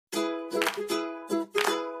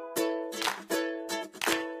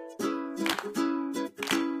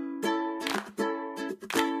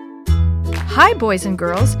Hi, boys and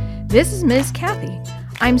girls. This is Ms. Kathy.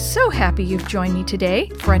 I'm so happy you've joined me today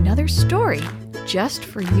for another story just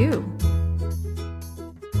for you.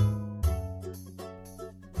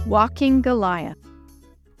 Walking Goliath.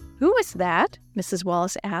 Who was that? Mrs.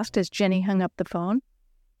 Wallace asked as Jenny hung up the phone.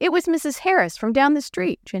 It was Mrs. Harris from down the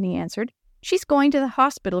street, Jenny answered. She's going to the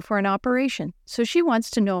hospital for an operation, so she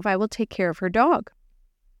wants to know if I will take care of her dog.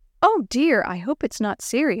 Oh dear, I hope it's not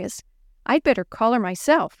serious. I'd better call her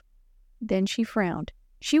myself. Then she frowned.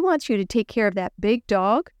 She wants you to take care of that big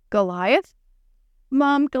dog, Goliath?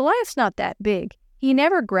 Mom, Goliath's not that big. He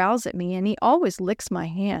never growls at me and he always licks my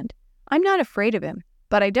hand. I'm not afraid of him,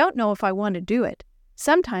 but I don't know if I want to do it.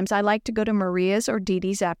 Sometimes I like to go to Maria's or Dee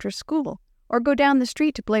Dee's after school, or go down the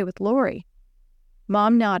street to play with Lori.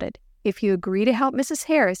 Mom nodded. If you agree to help Mrs.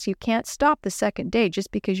 Harris, you can't stop the second day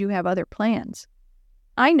just because you have other plans.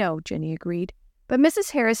 I know, Jenny agreed, but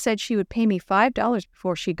Mrs. Harris said she would pay me $5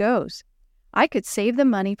 before she goes. I could save the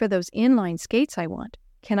money for those inline skates I want.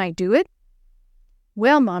 Can I do it?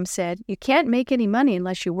 Well, Mom said, you can't make any money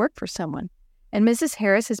unless you work for someone, and Mrs.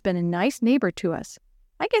 Harris has been a nice neighbor to us.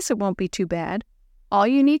 I guess it won't be too bad. All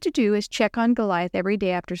you need to do is check on Goliath every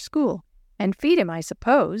day after school, and feed him, I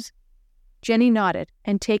suppose. Jenny nodded,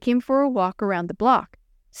 and take him for a walk around the block.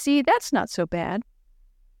 See, that's not so bad.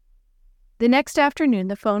 The next afternoon,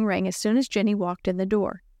 the phone rang as soon as Jenny walked in the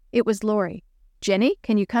door. It was Lori. Jenny,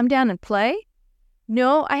 can you come down and play?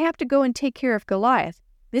 No, I have to go and take care of Goliath.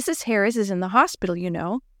 Mrs. Harris is in the hospital, you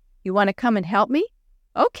know. You want to come and help me?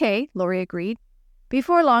 Okay, Lori agreed.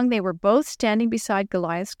 Before long, they were both standing beside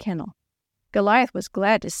Goliath's kennel. Goliath was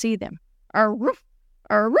glad to see them. Arroof!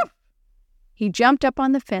 Arroof! He jumped up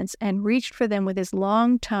on the fence and reached for them with his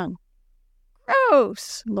long tongue.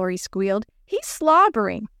 Gross, Lori squealed. He's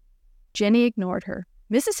slobbering. Jenny ignored her.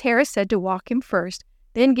 Mrs. Harris said to walk him first,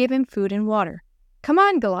 then give him food and water. Come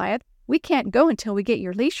on, Goliath. We can't go until we get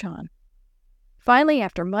your leash on. Finally,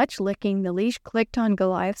 after much licking, the leash clicked on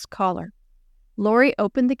Goliath's collar. Lori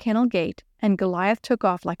opened the kennel gate, and Goliath took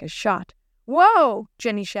off like a shot. Whoa!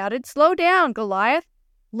 Jenny shouted. Slow down, Goliath.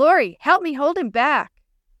 Lori, help me hold him back.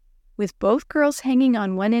 With both girls hanging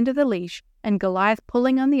on one end of the leash and Goliath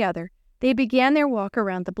pulling on the other, they began their walk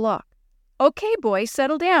around the block. Okay, boys,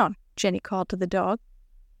 settle down, Jenny called to the dog.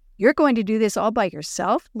 You're going to do this all by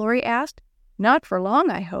yourself? Lori asked. Not for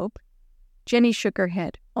long, I hope. Jenny shook her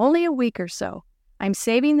head. Only a week or so. I'm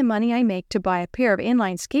saving the money I make to buy a pair of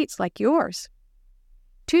inline skates like yours.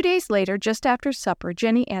 2 days later, just after supper,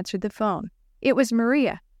 Jenny answered the phone. It was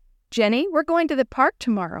Maria. Jenny, we're going to the park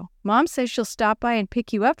tomorrow. Mom says she'll stop by and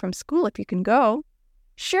pick you up from school if you can go.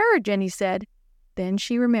 Sure, Jenny said. Then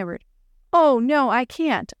she remembered. Oh, no, I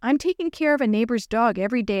can't. I'm taking care of a neighbor's dog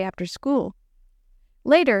every day after school.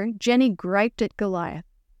 Later, Jenny griped at Goliath.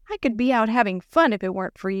 I could be out having fun if it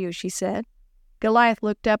weren't for you, she said. Goliath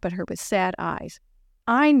looked up at her with sad eyes.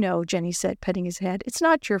 I know, Jenny said, petting his head. It's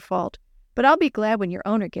not your fault, but I'll be glad when your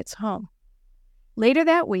owner gets home. Later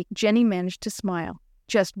that week, Jenny managed to smile.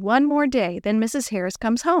 Just one more day, then Mrs. Harris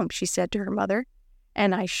comes home, she said to her mother.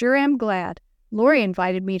 And I sure am glad. Lori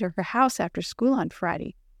invited me to her house after school on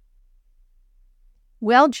Friday.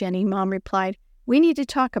 Well, Jenny, Mom replied, we need to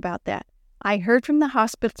talk about that. I heard from the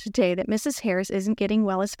hospital today that Mrs. Harris isn't getting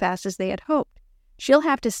well as fast as they had hoped. She'll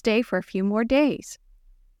have to stay for a few more days.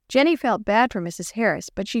 Jenny felt bad for Mrs. Harris,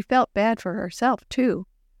 but she felt bad for herself, too.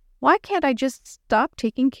 Why can't I just stop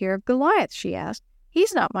taking care of Goliath, she asked.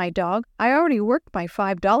 He's not my dog. I already worked my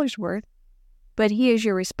 $5 worth. But he is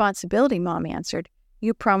your responsibility, Mom answered.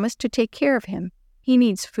 You promised to take care of him. He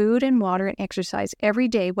needs food and water and exercise every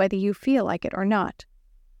day, whether you feel like it or not.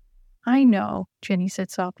 I know, Jenny said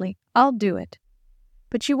softly. I'll do it.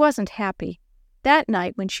 But she wasn't happy. That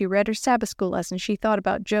night, when she read her Sabbath school lesson, she thought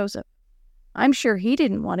about Joseph. I'm sure he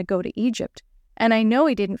didn't want to go to Egypt, and I know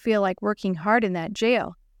he didn't feel like working hard in that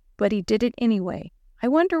jail, but he did it anyway. I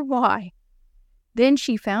wonder why. Then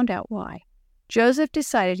she found out why. Joseph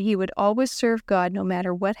decided he would always serve God no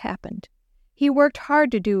matter what happened. He worked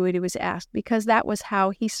hard to do what he was asked because that was how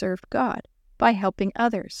he served God, by helping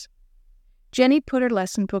others. Jenny put her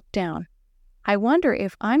lesson book down. I wonder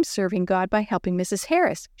if I'm serving God by helping Mrs.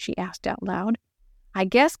 Harris, she asked out loud. I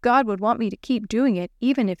guess God would want me to keep doing it,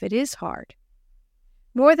 even if it is hard.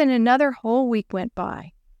 More than another whole week went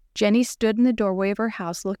by. Jenny stood in the doorway of her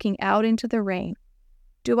house looking out into the rain.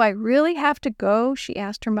 Do I really have to go? She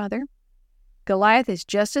asked her mother. Goliath is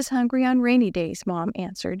just as hungry on rainy days, Mom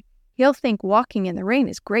answered. He'll think walking in the rain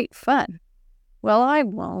is great fun. Well, I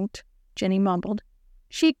won't, Jenny mumbled.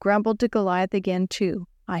 She grumbled to Goliath again, too.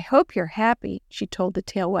 I hope you're happy, she told the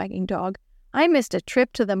tail-wagging dog. I missed a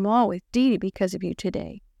trip to the mall with Dee Dee because of you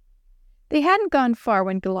today. They hadn't gone far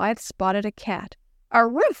when Goliath spotted a cat.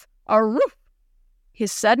 "Aroof! Aroof!"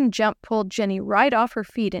 His sudden jump pulled Jenny right off her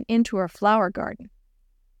feet and into her flower garden.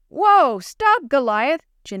 "Whoa! Stop, Goliath!"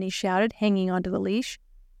 Jenny shouted, hanging onto the leash.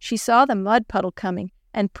 She saw the mud puddle coming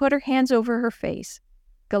and put her hands over her face.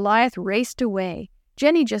 Goliath raced away.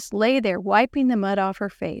 Jenny just lay there wiping the mud off her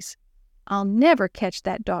face. "I'll never catch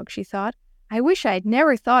that dog," she thought. "I wish I had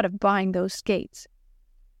never thought of buying those skates."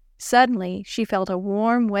 Suddenly, she felt a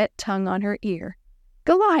warm, wet tongue on her ear.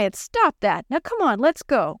 "Goliath, stop that! Now come on, let's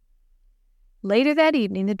go." Later that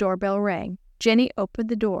evening, the doorbell rang. Jenny opened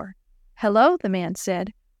the door. "Hello," the man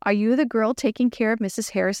said. "Are you the girl taking care of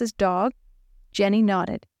Mrs. Harris's dog?" Jenny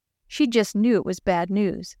nodded. She just knew it was bad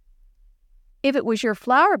news. "If it was your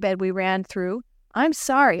flower bed we ran through, I'm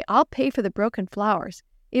sorry, I'll pay for the broken flowers.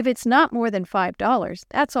 If it's not more than $5,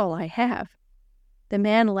 that's all I have." The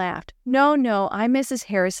man laughed. No, I'm Mrs.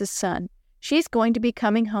 Harris's son. She's going to be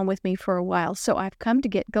coming home with me for a while, so I've come to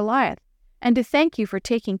get Goliath, and to thank you for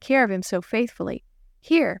taking care of him so faithfully.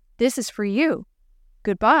 Here, this is for you.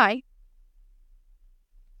 Goodbye."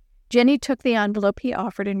 Jenny took the envelope he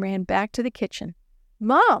offered and ran back to the kitchen.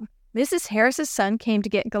 "Mom, Mrs. Harris's son came to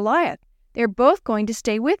get Goliath. They're both going to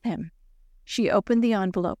stay with him." She opened the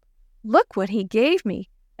envelope. "Look what he gave me.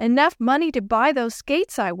 Enough money to buy those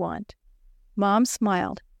skates I want." Mom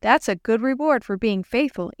smiled. "That's a good reward for being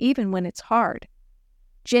faithful even when it's hard."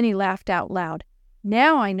 Jenny laughed out loud.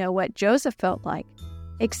 "Now I know what Joseph felt like.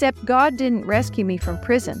 Except God didn't rescue me from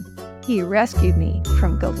prison. He rescued me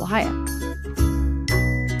from Goliath."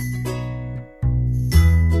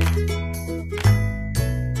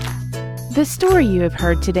 The story you have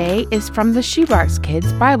heard today is from the Shoebox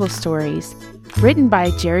Kids Bible Stories, written by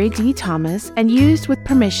Jerry D. Thomas and used with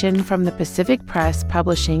permission from the Pacific Press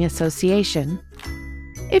Publishing Association.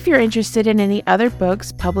 If you're interested in any other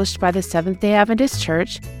books published by the Seventh-day Adventist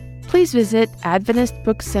Church, please visit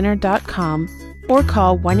AdventistBookCenter.com or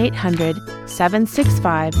call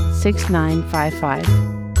 1-800-765-6955.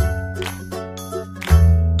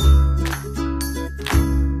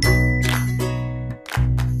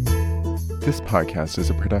 This podcast is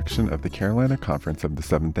a production of the Carolina Conference of the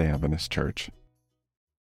Seventh-day Adventist Church.